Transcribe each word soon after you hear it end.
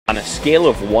On a scale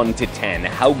of 1 to 10,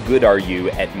 how good are you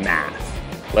at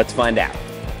math? Let's find out.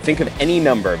 Think of any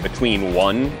number between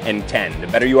 1 and 10. The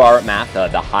better you are at math,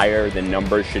 the higher the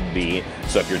number should be.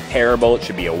 So if you're terrible, it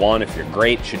should be a 1. If you're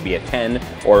great, it should be a 10.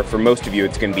 Or for most of you,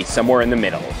 it's going to be somewhere in the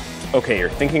middle. Okay, you're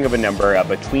thinking of a number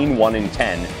between 1 and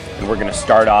 10, and we're going to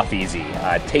start off easy.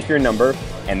 Take your number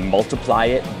and multiply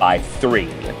it by 3.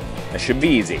 That should be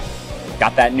easy.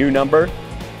 Got that new number?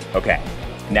 Okay.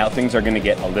 Now things are going to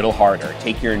get a little harder.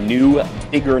 Take your new,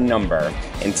 bigger number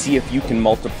and see if you can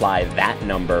multiply that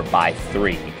number by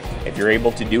 3. If you're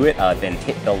able to do it, then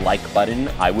hit the like button.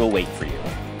 I will wait for you.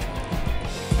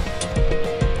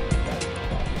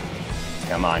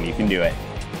 Come on, you can do it.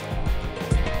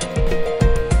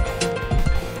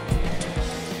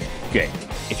 Good.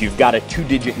 If you've got a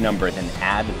 2-digit number, then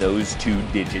add those 2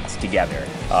 digits together.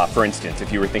 For instance,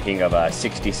 if you were thinking of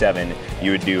 67,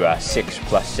 you would do 6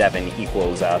 plus 7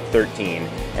 equals 13,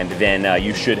 and then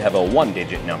you should have a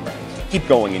 1-digit number. Keep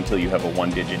going until you have a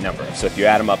 1-digit number. So if you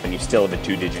add them up and you still have a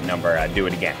 2-digit number, do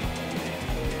it again.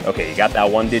 Okay, you got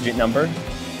that 1-digit number?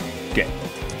 Good.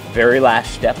 Very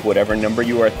last step, whatever number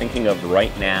you are thinking of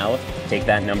right now, take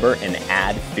that number and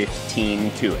add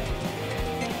 15 to it.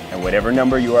 And whatever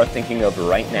number you are thinking of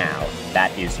right now,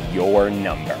 that is your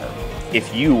number.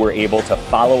 If you were able to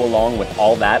follow along with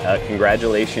all that,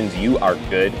 congratulations, you are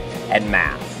good at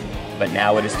math. But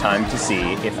now it is time to see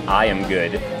if I am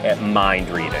good at mind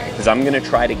reading, because I'm going to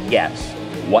try to guess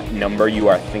what number you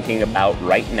are thinking about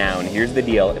right now. And here's the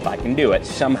deal, if I can do it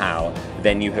somehow,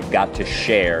 then you have got to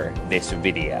share this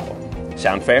video.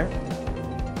 Sound fair?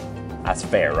 That's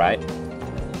fair, right?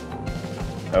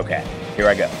 Okay, here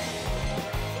I go.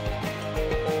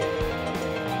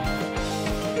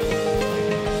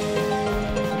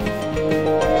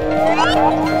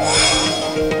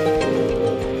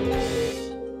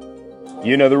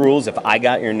 You know the rules. If I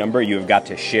got your number, you have got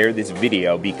to share this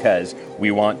video because we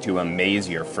want to amaze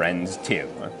your friends too.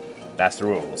 That's the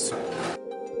rules.